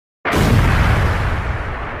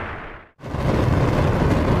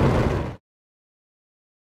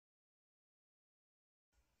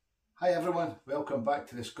Hi everyone, welcome back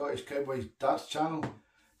to the Scottish Cowboys Darts channel.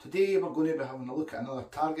 Today we're going to be having a look at another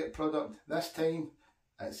Target product. This time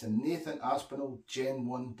it's the Nathan Aspinall Gen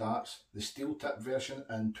 1 darts, the steel tip version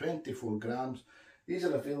in 24 grams. These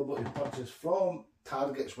are available to purchase from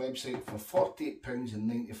Target's website for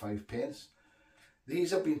 £48.95. These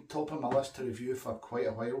have been top on my list to review for quite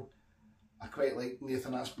a while. I quite like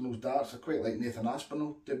Nathan Aspinall's darts. I quite like Nathan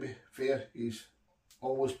Aspinall, to be fair. He's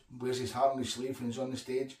always wears his heart on his sleeve when he's on the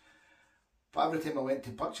stage. But every time I went to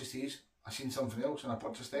purchase these, I seen something else and I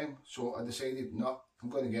purchased them. So I decided, no, I'm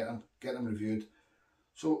going to get them reviewed.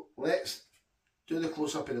 So let's do the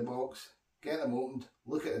close-up of the box, get them opened,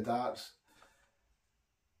 look at the darts,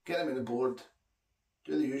 get them in the board,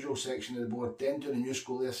 do the usual section of the board, then do the new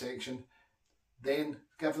Scolia section, then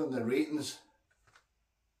give them the ratings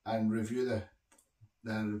and review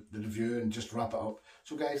the review and just wrap it up.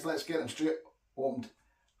 So guys, let's get them straight opened,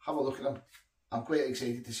 have a look at them. I'm quite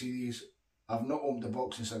excited to see these. I've not opened the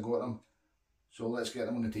box since I got them, so let's get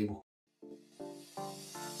them on the table.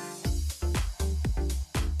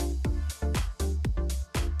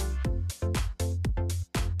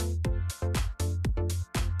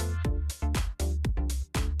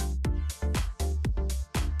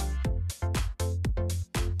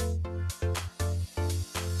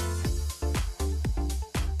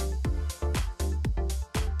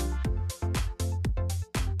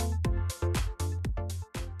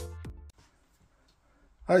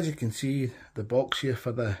 As you can see, the box here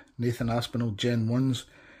for the Nathan Aspinall Gen 1s,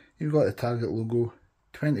 you've got the Target logo,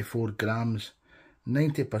 24 grams,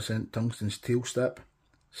 90% tungsten steel strip,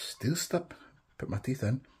 put my teeth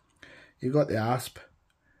in. You've got the asp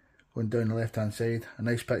going down the left hand side, a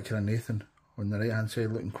nice picture of Nathan on the right hand side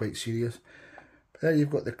looking quite serious. But there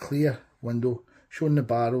you've got the clear window showing the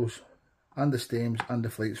barrels and the stems and the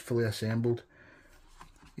flights fully assembled.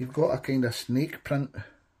 You've got a kind of snake print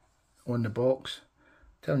on the box.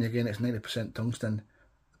 Telling you again, it's 90% tungsten,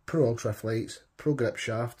 Pro Ultra flights, Pro Grip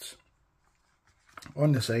shafts.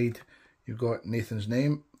 On the side, you've got Nathan's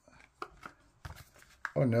name.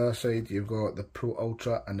 On the other side, you've got the Pro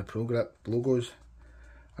Ultra and the Pro Grip logos.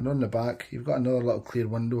 And on the back, you've got another little clear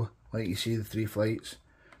window, like you see the 3 flights.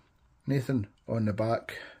 Nathan on the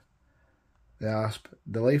back, the asp,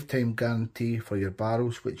 the lifetime guarantee for your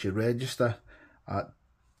barrels, which you register at.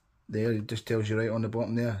 There, it just tells you right on the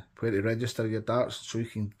bottom there where to register your darts so you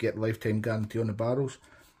can get lifetime guarantee on the barrels.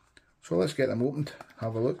 So let's get them opened,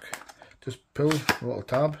 have a look. Just pull the little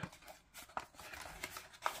tab.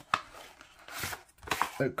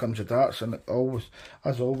 Out comes the darts, and always,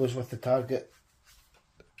 as always with the Target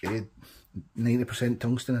 90%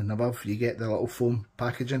 tungsten and above, you get the little foam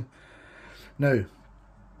packaging. Now,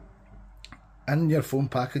 in your foam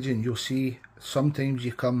packaging, you'll see sometimes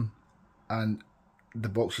you come and the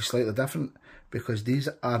box is slightly different because these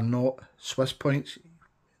are not Swiss points.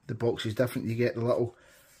 The box is different. You get the little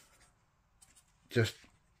just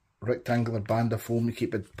rectangular band of foam to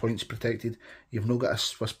keep the points protected. You've not got a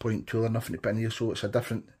Swiss point tool or nothing to put in here, so it's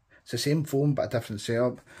the same foam but a different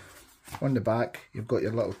setup. On the back you've got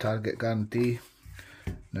your little Target guarantee.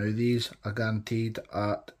 Now these are guaranteed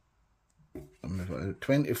at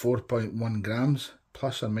 24.1 grams.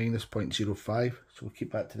 Plus or minus 0.05, so we'll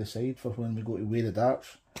keep that to the side for when we go to weigh the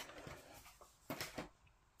darts.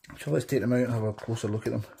 So let's take them out and have a closer look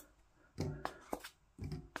at them.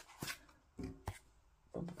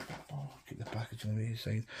 Keep the packaging away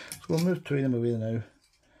side. So we'll move 2 of them away now.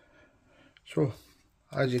 So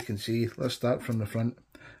as you can see, let's start from the front.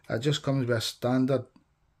 It just comes with a standard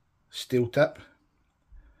steel tip.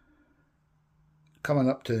 Coming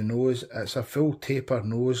up to the nose, it's a full taper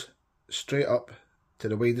nose, straight up to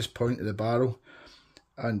the widest point of the barrel,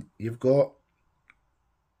 and you've got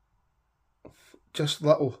just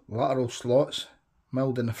little lateral slots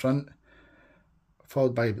milled in the front,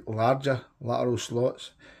 followed by larger lateral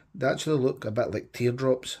slots. They actually look a bit like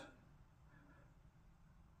teardrops,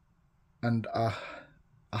 and I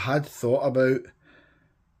had thought about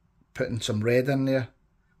putting some red in there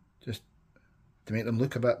just to make them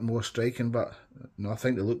look a bit more striking, but no, I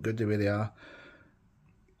think they look good the way they are.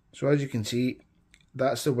 So as you can see,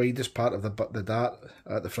 that's the widest part of the dart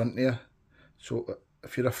at the front there. So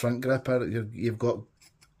if you're a front gripper, you've got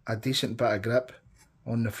a decent bit of grip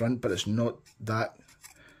on the front, but it's not that.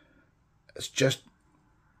 It's just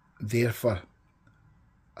there for,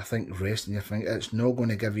 I think, resting your finger. It's not going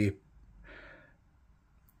to give you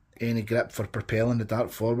any grip for propelling the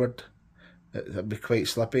dart forward. It'll be quite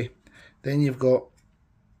slippy. Then you've got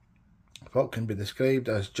what can be described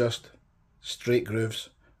as just straight grooves.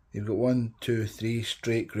 You've got 1, 2, 3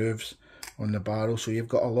 straight grooves on the barrel, so you've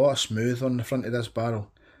got a lot of smooth on the front of this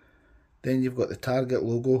barrel. Then you've got the Target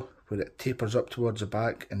logo, where it tapers up towards the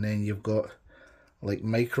back, and then you've got like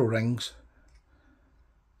micro rings,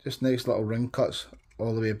 just nice little ring cuts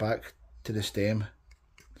all the way back to the stem.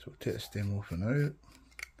 So we'll take the stem off and out,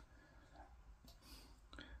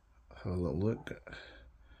 have a little look.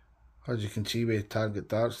 As you can see with target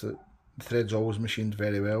darts, the thread's always machined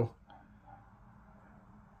very well.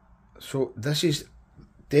 So this is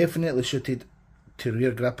definitely suited to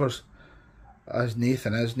rear grippers, as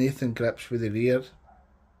Nathan is. Nathan grips with the rear,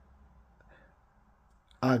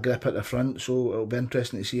 I grip at the front, so it'll be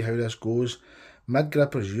interesting to see how this goes. Mid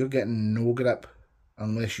grippers, you're getting no grip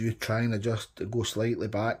unless you try and adjust to go slightly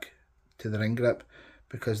back to the ring grip,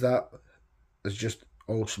 because that is just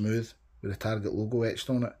all smooth with the target logo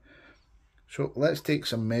etched on it. So let's take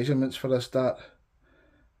some measurements for this dart.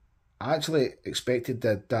 I actually expected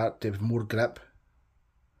the dart to have more grip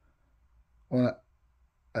on it.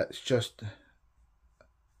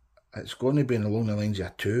 It's going to be along the lines of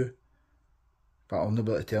a 2, but I'll not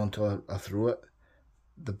be able to tell until I throw it.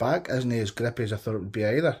 The back isn't as grippy as I thought it would be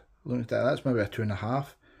either. Looking at that, that's maybe a 2.5.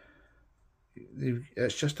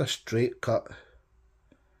 It's just a straight cut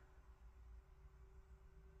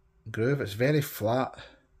groove. It's very flat.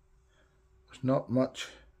 There's not much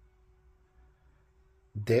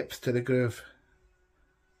depth to the groove,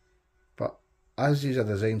 but as these are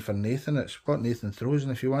designed for Nathan, it's what Nathan throws,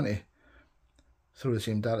 and if you want to throw the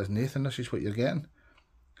same dart as Nathan, this is what you're getting.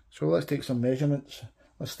 So let's take some measurements.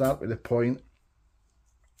 Let's start with the point.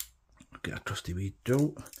 Get a trusty wee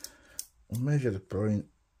tool. We'll measure the point.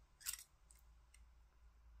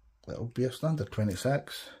 It'll be a standard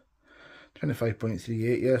 26,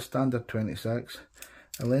 25.38, yeah, standard 26.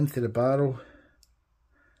 The length of the barrel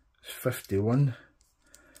is 51.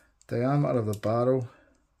 Diameter of the barrel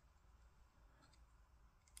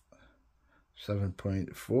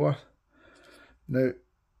 7.4. Now,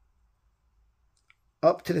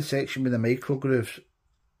 up to the section with the micro grooves,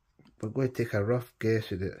 we're going to take a rough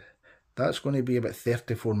guess at it. That's going to be about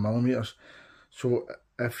 34mm. So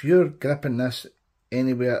if you're gripping this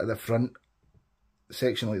anywhere at the front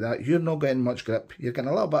section like that, you're not getting much grip. You're getting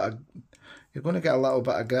a little bit of, you're going to get a little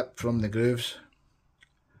bit of grip from the grooves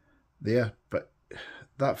there, but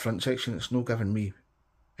that front section, it's not giving me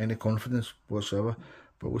any confidence whatsoever.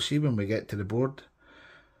 But we'll see when we get to the board.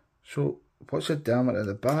 So what's the diameter at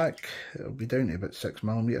the back? It'll be down to about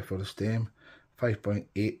 6mm for the stem,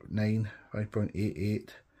 5.89, 5.88.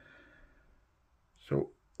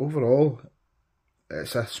 So overall,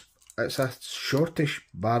 it's a shortish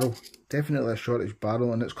barrel, definitely a shortish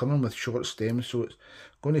barrel, and it's coming with short stems, so it's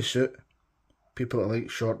going to suit people that like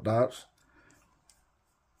short darts.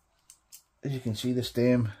 As you can see, the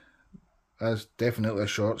stem is definitely a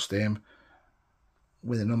short stem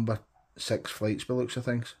with the number 6 flights by looks of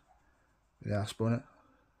things. The asp on it.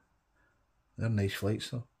 They're nice flights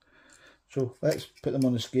though. So let's put them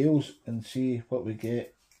on the scales and see what we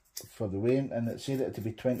get for the weighing, and it said it to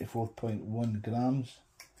be 24.1 grams.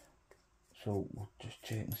 So we'll just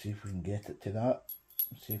check and see if we can get it to that,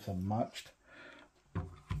 see if they're matched.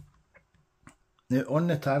 Now on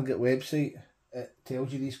the Target website, it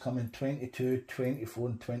tells you these come in 22, 24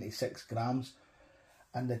 and 26 grams,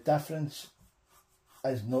 and the difference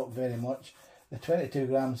is not very much. The 22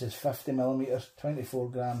 grams is 50mm, 24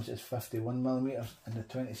 grams is 51mm, and the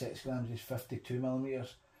 26 grams is 52mm.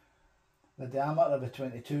 The diameter of the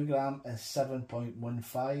 22 gram is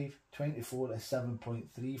 7.15, 24 is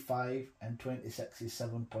 7.35, and 26 is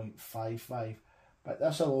 7.55. But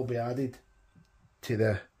this will all be added to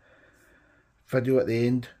the video at the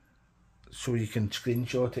end, so you can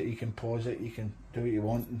screenshot it, you can pause it, you can do what you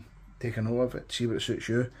want and take a note of it, see what suits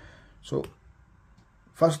you. So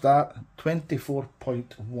first dart,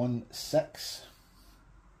 24.16.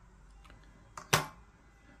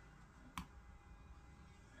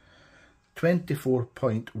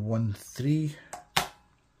 24.13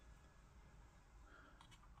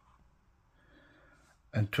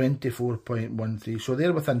 and 24.13, so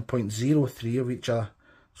they're within 0.03 of each other,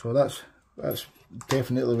 so that's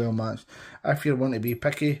definitely well matched. If you want to be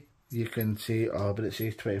picky, you can say, oh, but it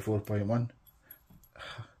says 24.1.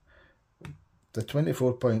 The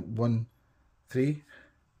 24.13,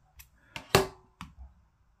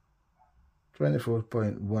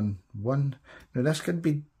 24.11. Now this could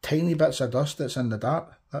be tiny bits of dust that's in the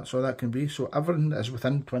dart, that's all that can be, so everything is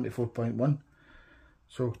within 24.1.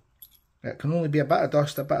 So it can only be a bit of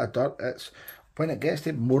dust, a bit of dirt. It's when it gets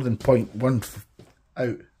to more than 0.1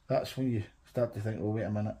 out, that's when you start to think, oh wait a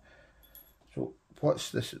minute. So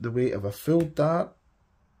what's this, the weight of a full dart?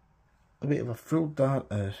 The weight of a full dart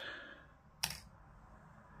is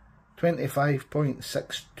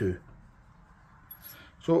 25.62.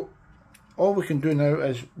 So all we can do now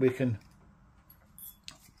is we can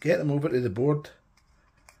get them over to the board,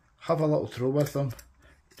 have a little throw with them,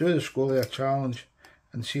 do the Scolia challenge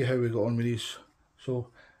and see how we got on with these. So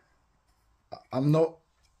I'm not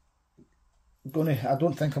gonna, I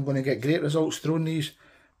don't think I'm gonna get great results throwing these,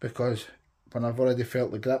 because when I've already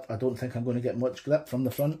felt the grip, I don't think I'm gonna get much grip from the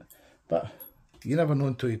front, but you never know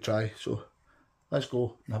until you try. So let's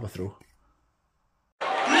go and have a throw.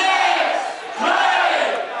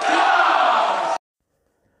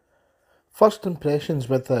 First impressions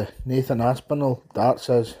with the Nathan Aspinall darts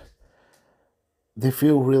is they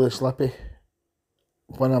feel really slippy.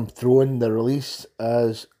 When I'm throwing, the release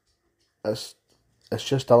is it's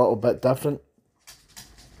just a little bit different.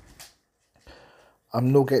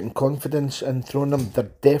 I'm not getting confidence in throwing them.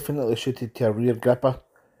 They're definitely suited to a rear gripper.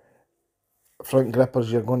 Front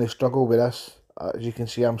grippers, you're going to struggle with this. As you can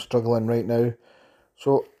see, I'm struggling right now.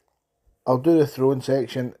 So I'll do the throwing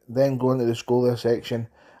section, then go into the Scolia section,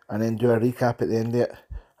 and then do a recap at the end of it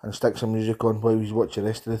and stick some music on while we watch the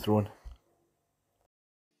rest of the throwing.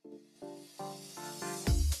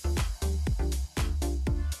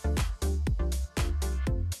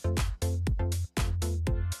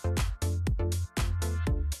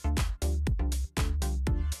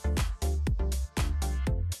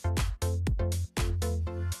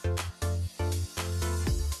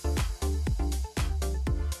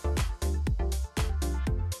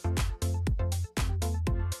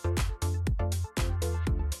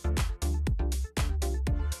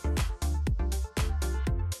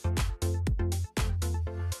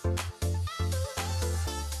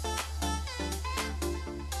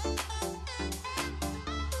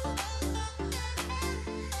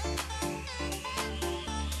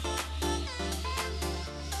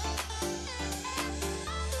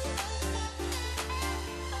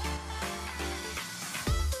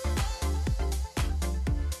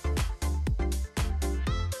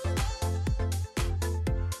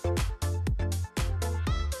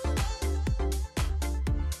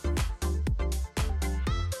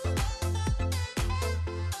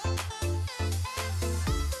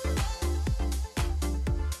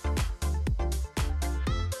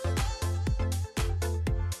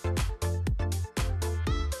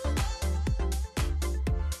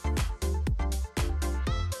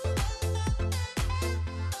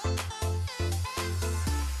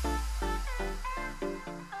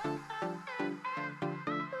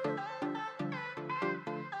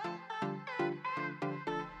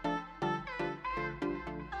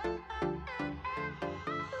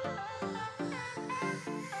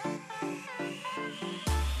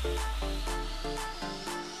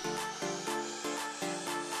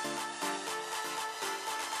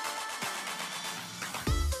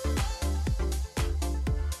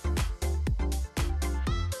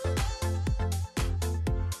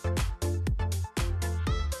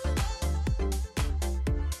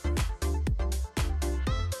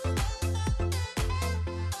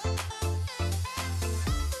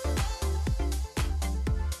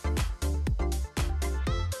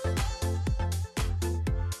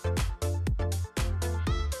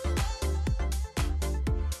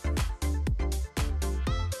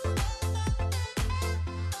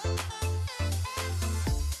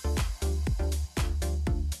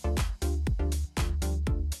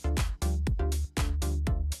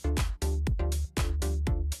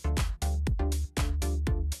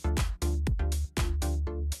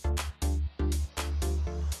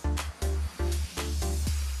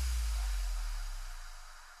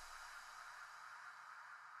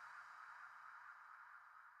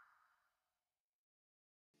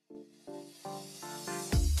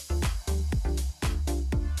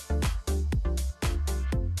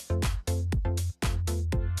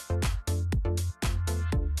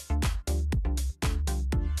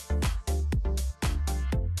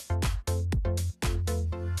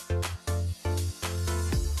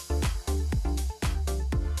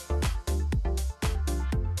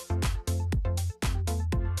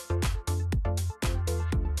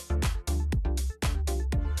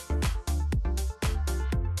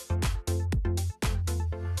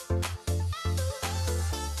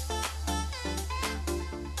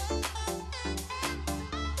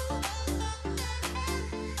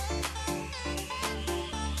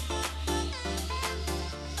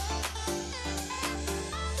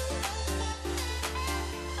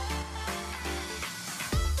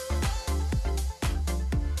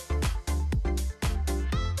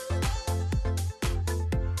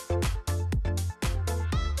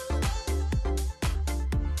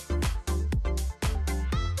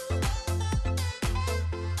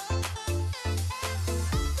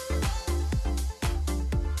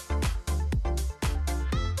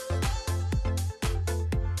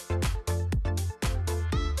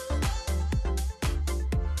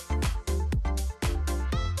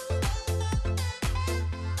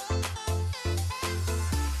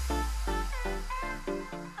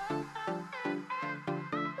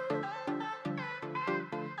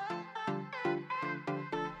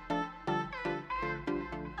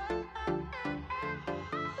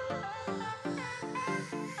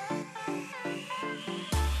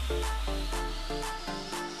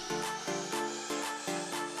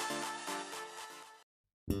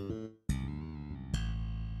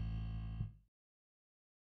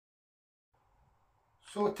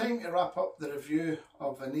 So time to wrap up the review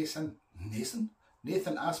of the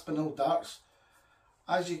Nathan Aspinall darts.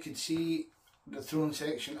 As you can see, the throwing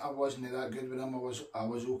section, I wasn't that good with them. I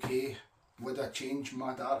was okay. Would I change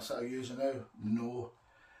my darts that I use now? No.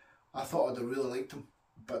 I thought I'd have really liked them,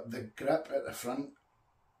 but the grip at the front,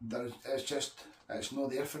 it's not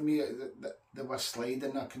there for me. They were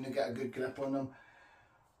sliding. I couldn't get a good grip on them.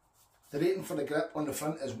 The rating for the grip on the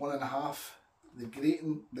front is 1.5. The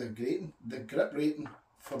grip rating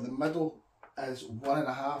for the middle is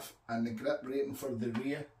 1.5, and the grip rating for the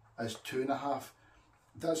rear is 2.5.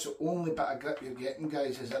 That's the only bit of grip you're getting,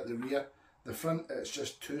 guys, is at the rear. The front, it's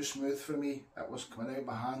just too smooth for me. It was coming out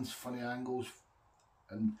my hands, funny angles,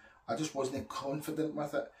 and I just wasn't confident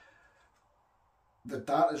with it. The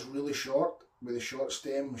dart is really short, with a short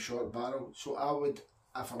stem, short barrel, so I would,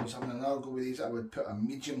 if I was having another go with these, I would put a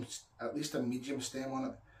medium, at least a medium stem on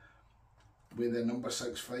it, with the number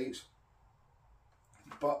 6 flights.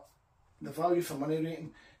 But the value for money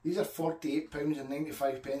rating, these are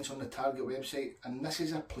 £48.95 on the Target website, and this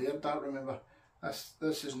is a player dart, remember.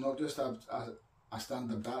 This is not just a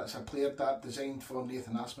standard dart, it's a player dart designed for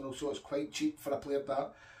Nathan Aspinall, so it's quite cheap for a player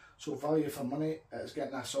dart. So value for money, it's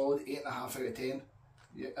getting a solid 8.5 out of 10.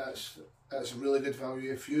 Yeah, it's really good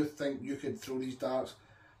value. If you think you could throw these darts,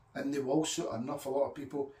 and they will suit an awful lot of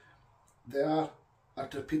people, they are a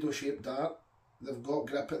torpedo shaped dart. They've got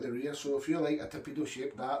grip at the rear, so if you like a torpedo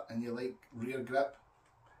shaped dart and you like rear grip,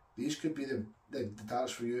 these could be the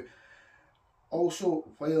darts for you. Also,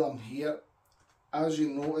 while I'm here, as you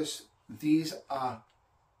notice, these are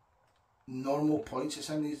normal points it's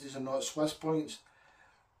in. These are not Swiss points,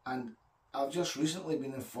 and I've just recently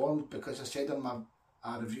been informed, because I said in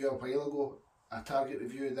a review a while ago, a Target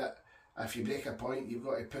review, that if you break a point you've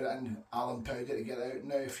got to put it in alum powder to get it out.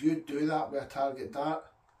 Now if you do that with a Target dart,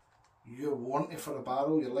 your warranty for a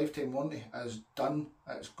barrel, your lifetime warranty, is done,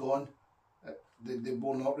 it's gone. They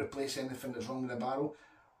will not replace anything that's wrong with the barrel.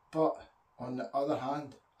 But on the other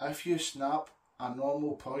hand, if you snap a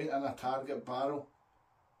normal point in a Target barrel,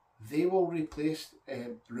 they will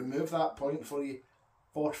remove that point for you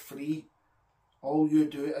for free. All you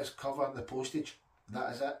do is cover the postage.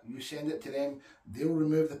 That is it. You send it to them, they'll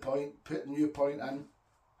remove the point, put a new point in,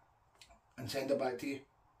 and send it back to you.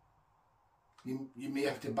 You may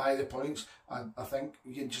have to buy the points. I think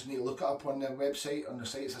you just need to look it up on their website, on the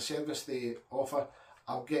site. It's a service they offer.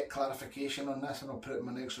 I'll get clarification on this and I'll put it in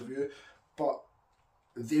my next review. But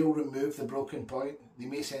they'll remove the broken point. They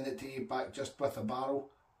may send it to you back just with a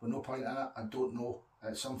barrel with no point in it. I don't know.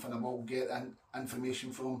 It's something I will get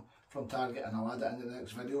information from Target, and I'll add it in the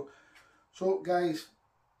next video. So guys,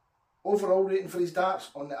 overall rating for these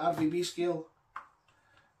darts on the RVB scale,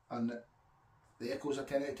 and the Echo's a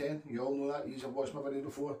 10 out of 10, you all know that, you have watched my video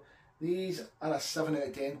before. These are a 7 out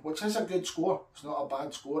of 10, which is a good score. It's not a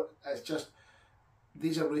bad score, it's just,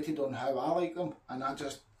 these are rated on how I like them, and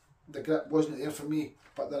the grip wasn't there for me,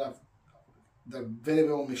 but they're very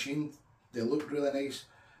well machined, they look really nice.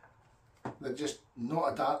 They're just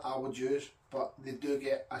not a dart I would use, but they do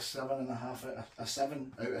get a 7.5, a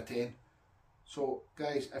 7 out of 10. So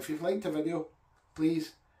guys, if you've liked the video,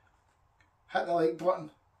 please hit the like button,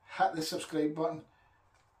 hit the subscribe button,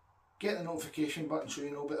 get the notification button so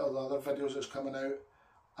you know about all the other videos that's coming out,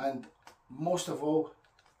 and most of all,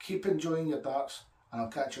 keep enjoying your darts, and I'll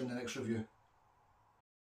catch you in the next review.